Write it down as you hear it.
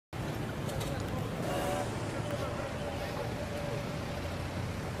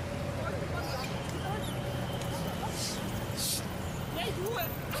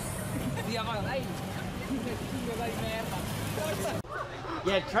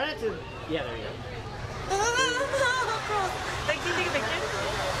try not to. Yeah, there you go. Like, can you take a picture?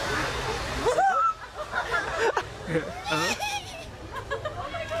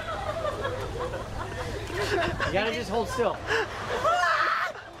 You gotta just hold still.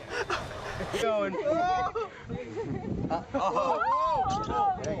 Keep going. There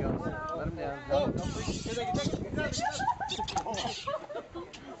you go. Let him down.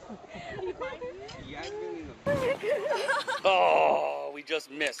 Oh, we just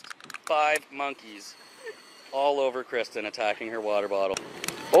missed 5 monkeys all over Kristen attacking her water bottle.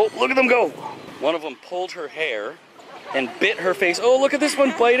 Oh, look at them go. One of them pulled her hair and bit her face. Oh, look at this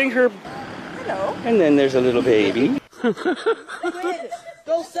one biting her. Hello. And then there's a little baby.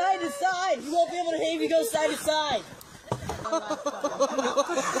 Go side to side. You won't be able to hear if you go side to side.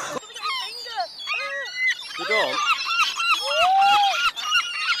 The dog.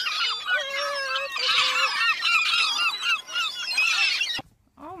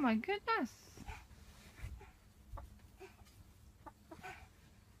 Oh my goodness.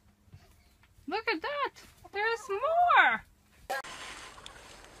 Look at that. There's more.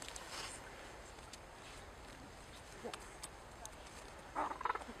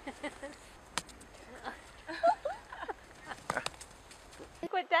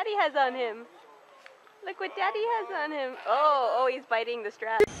 Look what Daddy has on him. Look what Daddy has on him. Oh, he's biting the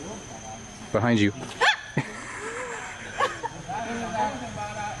strap. Behind you.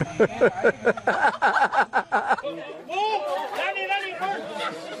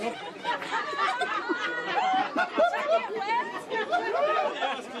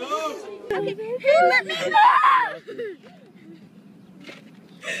 Let me know!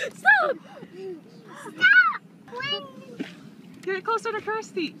 Stop! Stop! Get it closer to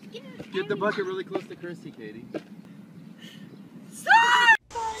Kirsty. Get the bucket really close to Kirsty, Katie. Stop!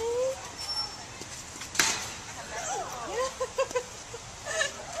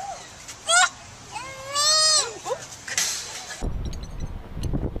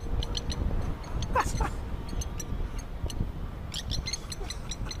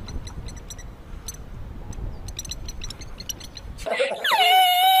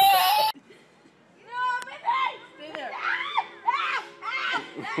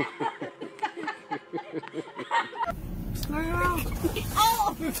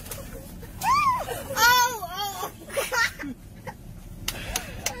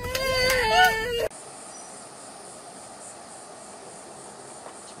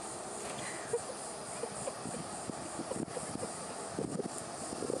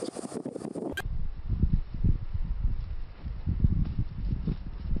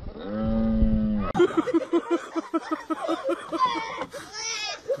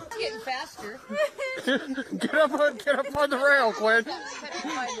 Getting faster. Get up on the rail, Quinn.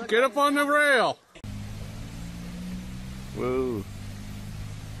 Get up on the rail. Whoa.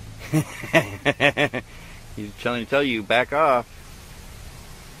 He's trying to tell you, back off.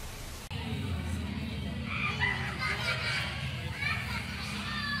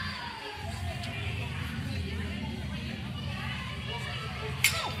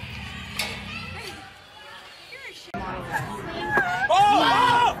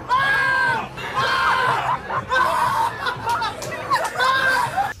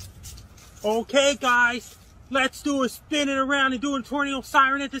 Okay, guys, let's do a spinning around and doing tornado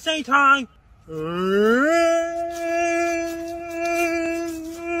siren at the same time.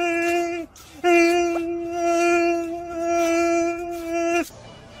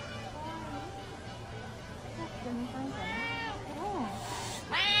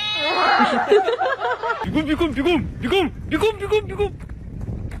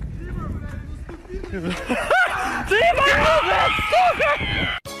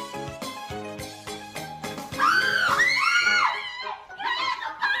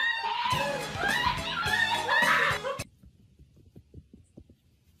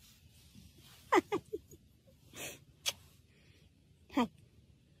 Hi.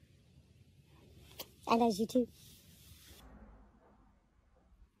 I love you too.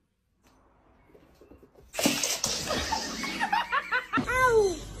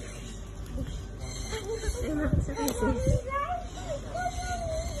 Ow!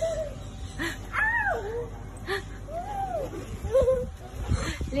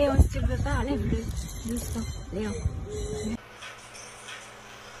 Léo, si tu veux pas, lève-le. Doucement, Léo.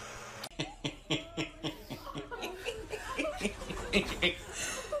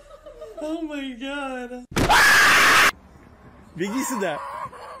 Oh my god. Беги сюда.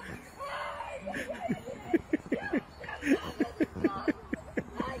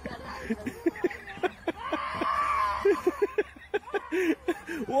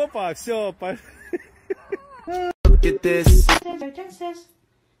 Опа, все. Look at this.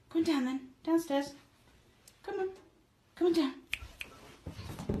 Come on down then. Downstairs. Come on. Come on down.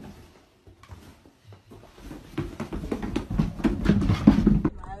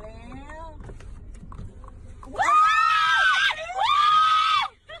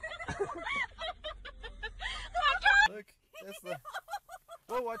 Look, that's the.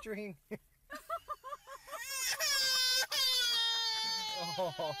 Whoa, watch your hing.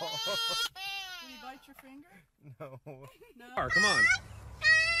 Oh. Did he bite your finger? No. No. Come on.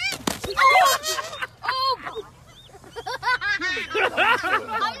 Oh!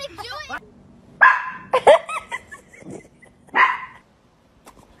 I'm gonna do it!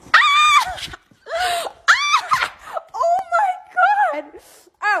 Oh my god!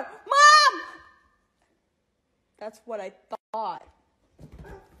 Oh, Mom! That's what I thought.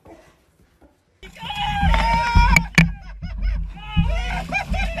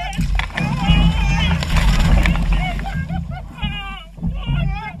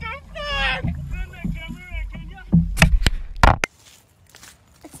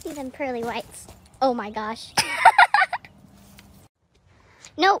 Let's see them pearly whites. Oh my gosh.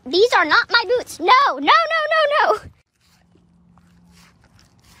 No, these are not my boots. No, no, no, no, no.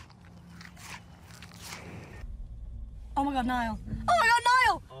 Oh my god, Niall. Oh my god,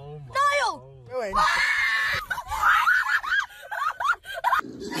 Niall! Oh my. Niall! Oh.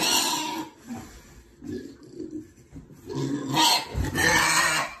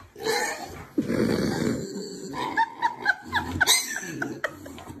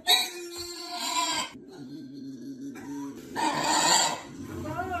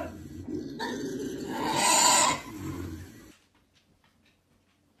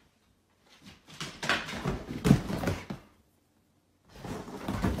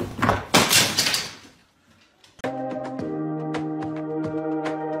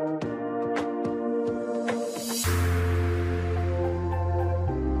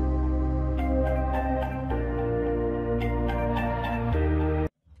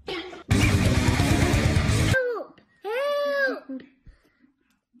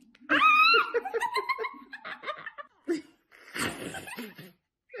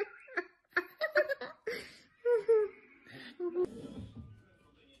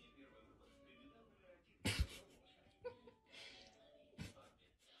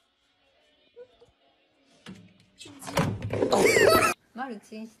 마루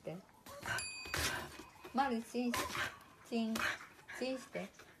チンして。マルチンチンチンして。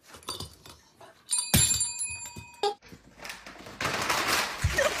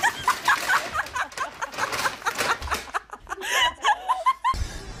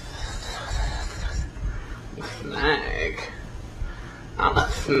Snag. I'm a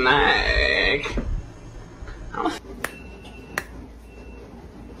snag. I'm a...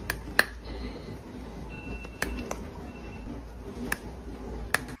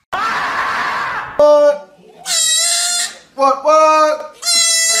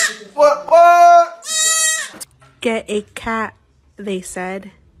 What? Get a cat, they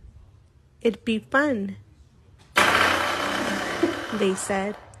said. It'd be fun, they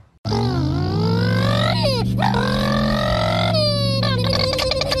said.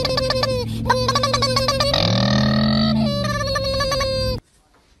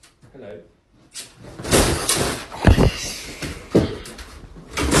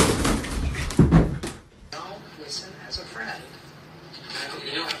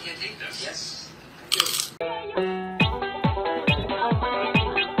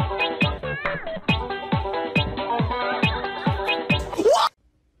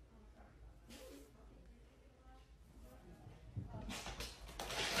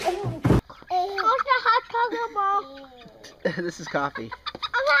 This is coffee.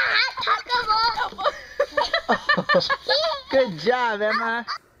 I want a hot cocoa ball. Good job, Emma.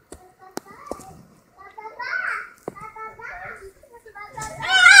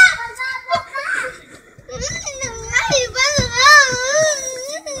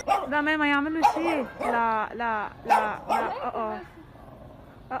 دائما ما يعملوا شيء. لا لا لا لا.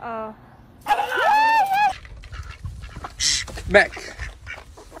 Back.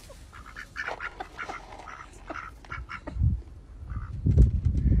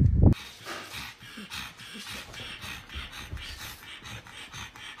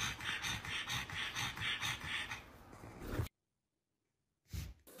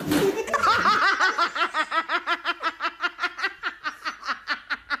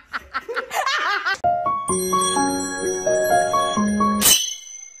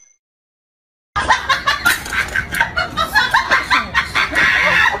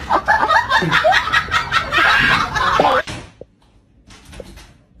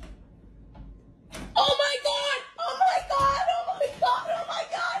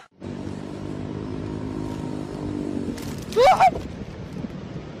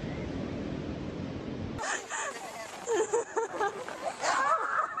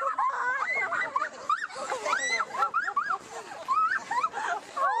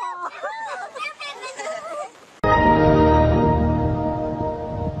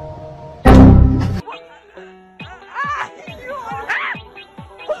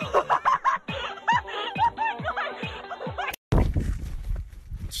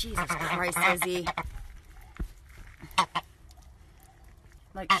 Jesus Christ, Izzy.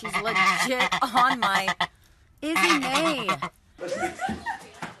 Like, she's legit on my... Izzy May.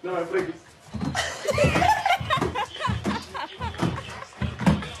 No, please.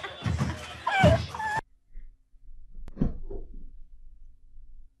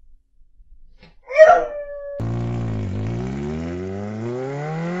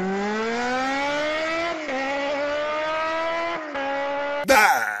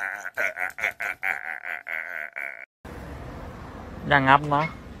 Đang ngắp nó.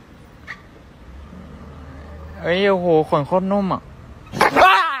 เอ้ยโอ้โหขนโคตรนุ่มอ่ะ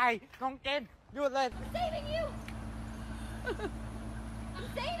ว้ายน้องเจนหยุดเลย I'm saving you! I'm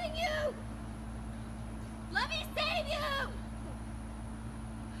saving you! Let me save you!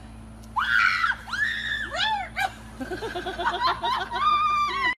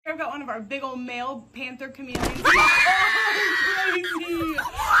 I've got one of our big old male panther chameleons. Oh, crazy!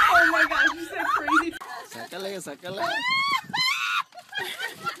 Oh my gosh, you're so crazy. Sácale, sácale.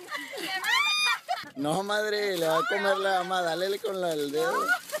 No, madre, le va a comer la mamá. Dale con el dedo.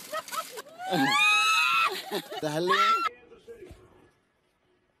 Dale.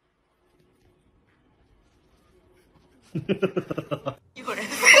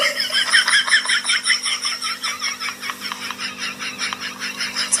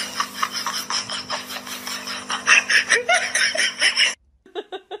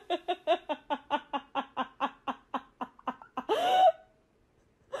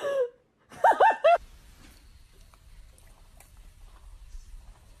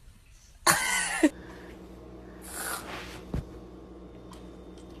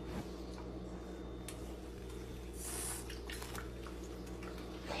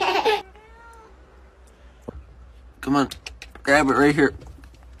 Come on, grab it right here.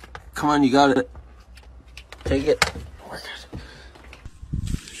 Come on, you got it. Take it.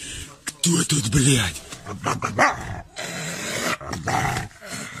 Что тут, блядь?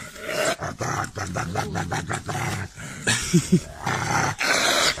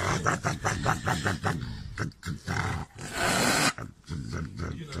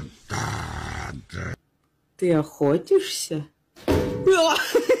 Ты охотишься?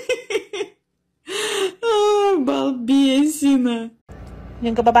 Балбесина.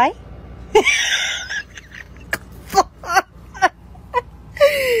 Нюнка, бабай.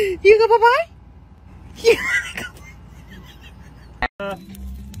 Нюнка, бабай.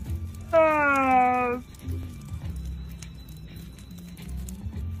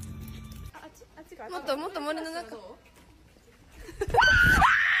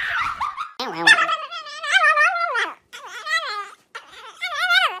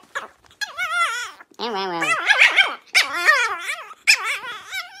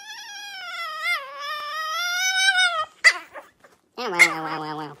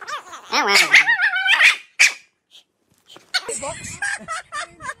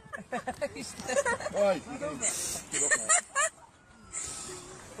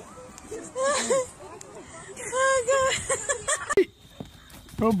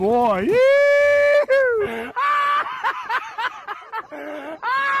 Oh boy!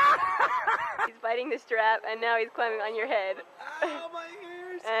 He's biting the strap, and now he's climbing on your head. Oh, my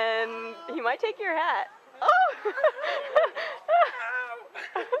ears. And he might take your hat. Oh!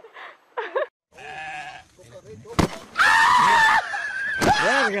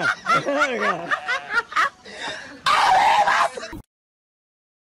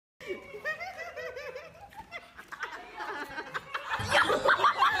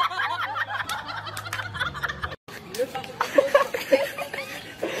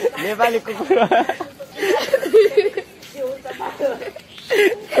 Ne vale kukuha.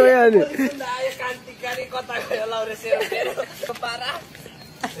 Ayan.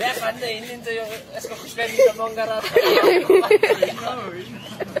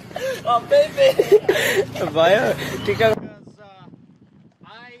 Oh baby. Vaya, tika.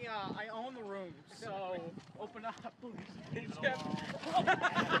 I own the room, so open up, please. Oh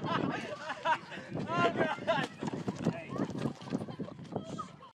God.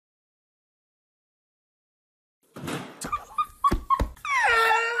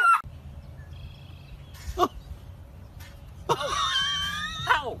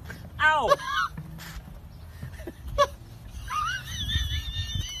 Ow! Ow!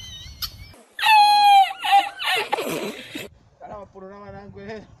 Caramba, por una banana,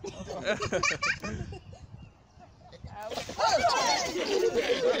 güey.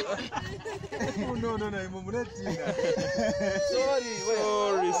 No, mumunetina. Sorry, güey.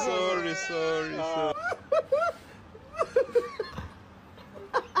 Sorry.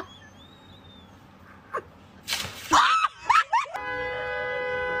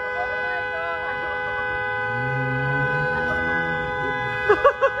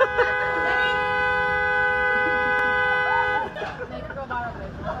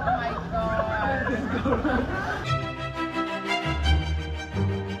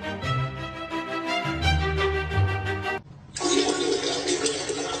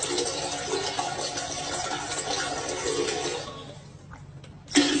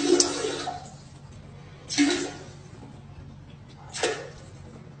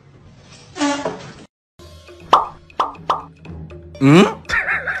 Get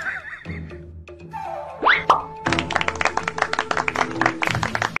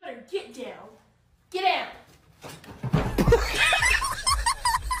down. Get down.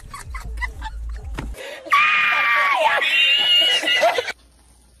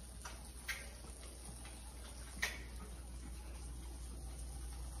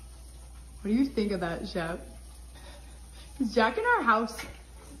 What do you think of that, Chef? Is Jack in our house?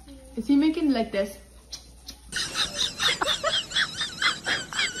 Is he making like this?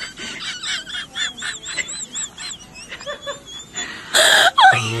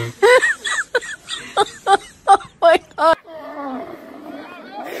 Oh my god.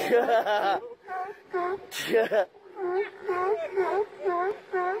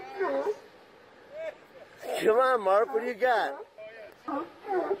 Come on, Mark, what do you got?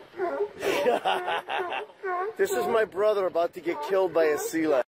 This is my brother about to get killed by a sea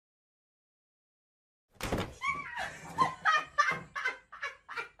lion.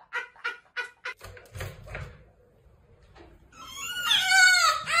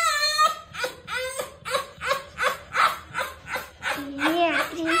 Привет,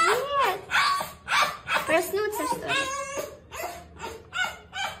 привет. Проснуться, что ли?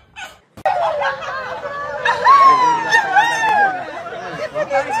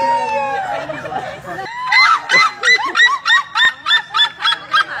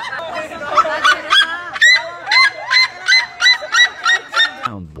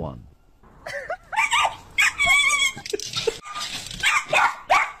 Round 1.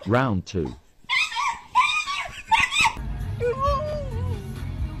 Round 2.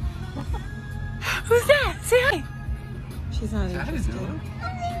 Who's that? Say hi. She's not interested.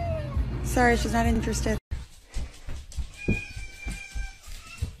 Sorry, she's not interested.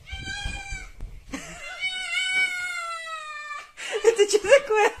 Did you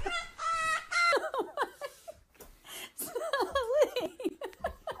quit?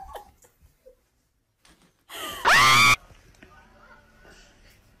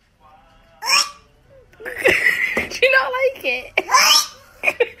 Do you not like it?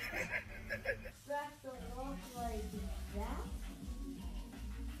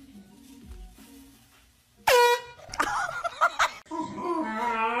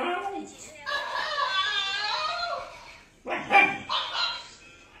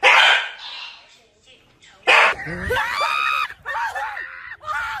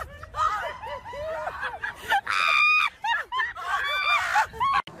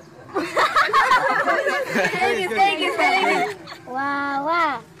 Wow,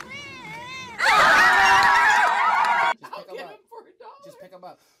 wow. Just pick him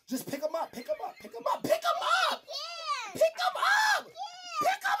up. Just pick him up. Pick him up. Pick him up. Pick him up. Pick him up.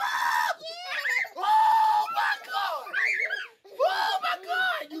 Pick him up. Oh my god. Oh my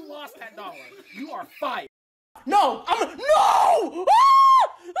god. You lost that dollar. You are fired. No. No.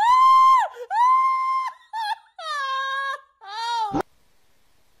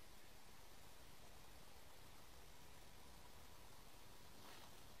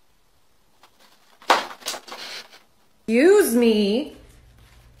 Excuse me.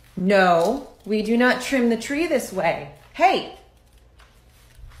 No, we do not trim the tree this way. Hey!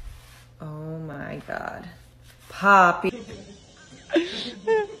 Oh my God. Poppy.